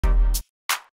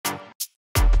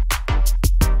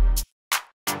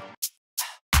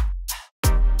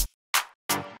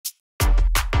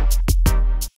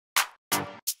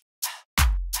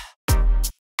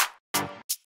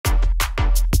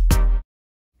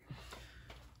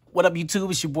What up, YouTube?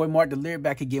 It's your boy MarcDelyric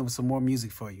back again with some more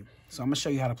music for you. So I'm going to show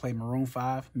you how to play Maroon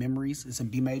 5 Memories. It's in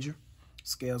B major.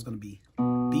 Scale is going to be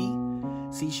B,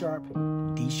 C sharp,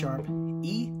 D sharp,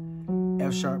 E,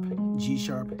 F sharp, G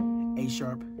sharp, A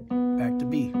sharp, back to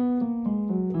B.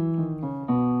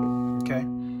 Okay?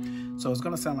 So it's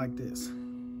going to sound like this.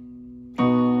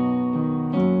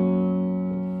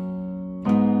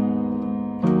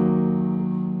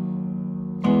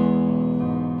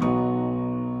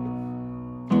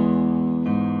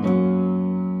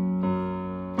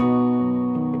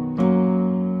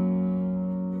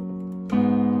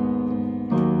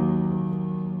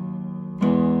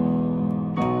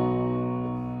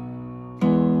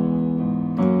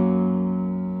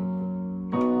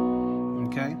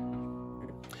 Okay,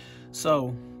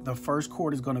 so the first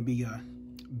chord is going to be a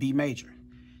B major.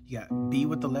 You got B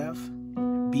with the left,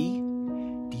 B,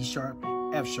 D sharp,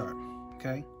 F sharp.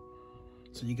 Okay,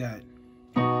 so you got,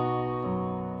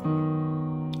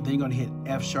 then you're going to hit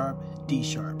F sharp, D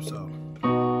sharp. So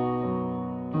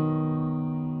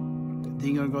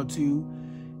then you're going to go to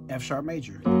F sharp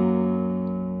major,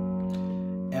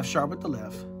 F sharp with the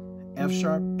left, F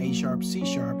sharp, A sharp, C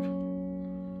sharp.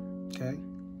 Okay.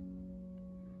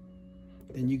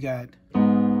 Then you got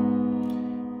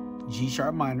G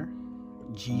sharp minor,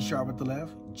 G sharp with the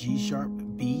left, G sharp,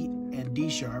 B, and D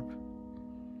sharp.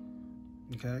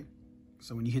 Okay,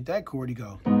 so when you hit that chord, you're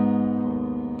going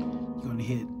to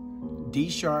hit D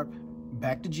sharp,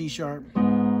 back to G sharp.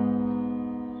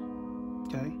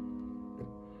 Okay,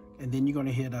 and then you're going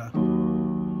to hit a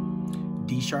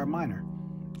D sharp minor.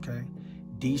 Okay,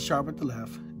 D sharp with the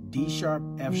left, D sharp,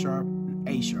 F sharp,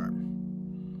 A sharp.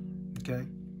 Okay.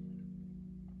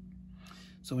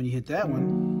 So when you hit that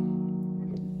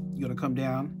one, you're going to come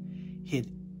down, hit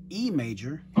E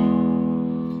major,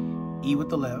 E with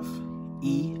the left,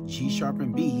 E, G sharp,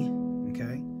 and B,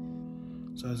 okay?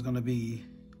 So it's going to be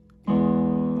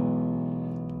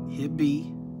hit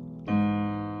B,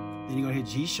 then you're going to hit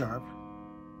G sharp,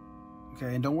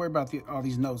 okay? And don't worry about all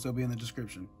these notes, they'll be in the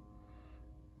description,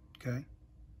 okay?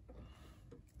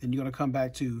 Then you're going to come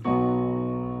back to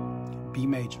B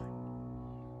major,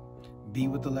 B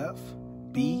with the left,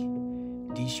 B,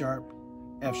 D sharp,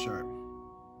 F sharp.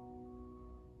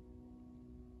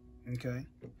 Okay.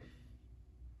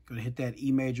 Gonna hit that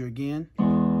E major again.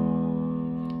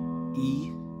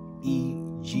 E,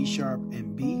 G sharp,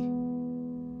 and B.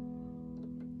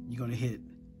 You're gonna hit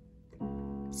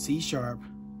C sharp,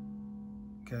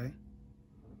 okay,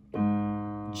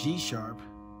 G sharp,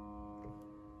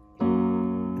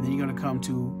 and then you're gonna come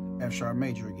to F sharp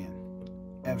major again.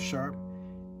 F sharp,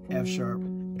 F sharp,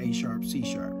 A sharp, C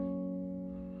sharp.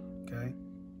 Okay,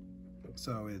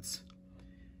 so it's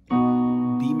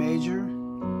B major,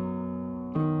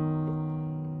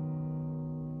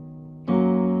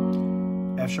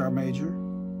 F sharp major,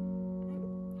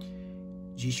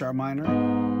 G sharp minor,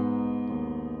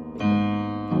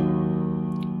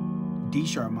 D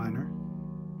sharp minor,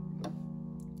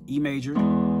 E major,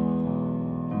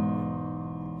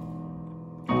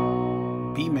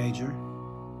 B major,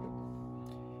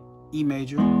 E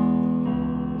major,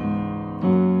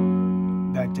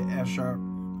 back to F sharp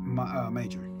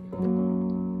major.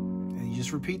 And you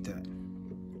just repeat that.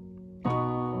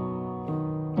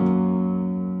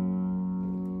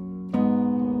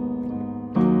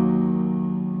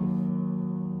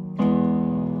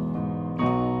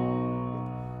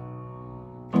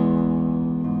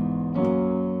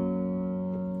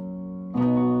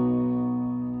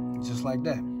 Just like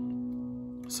that.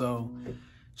 So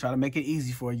try to make it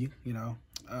easy for you, you know.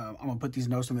 I'm going to put these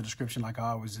notes in the description like I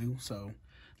always do. So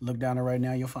look down there right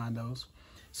now, you'll find those.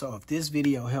 So if this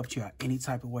video helped you out any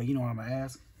type of way, you know what I'm going to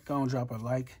ask? Go and drop a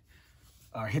like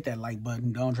or hit that like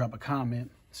button. Go and drop a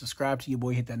comment. Subscribe to your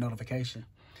boy, hit that notification.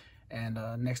 And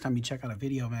next time you check out a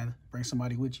video, man, bring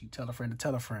somebody with you. Tell a friend to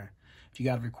tell a friend. If you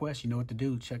got a request, you know what to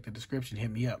do. Check the description.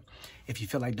 Hit me up. If you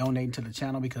feel like donating to the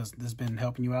channel because this has been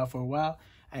helping you out for a while,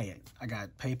 hey, I got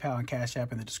PayPal and Cash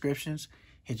App in the descriptions.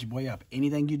 Hit your boy up.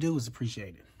 Anything you do is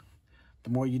appreciated. The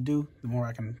more you do, the more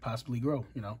I can possibly grow,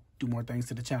 you know, do more things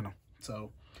to the channel.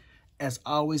 So, as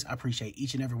always, I appreciate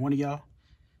each and every one of y'all.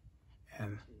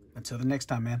 And until the next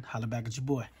time, man, holla back at your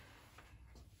boy.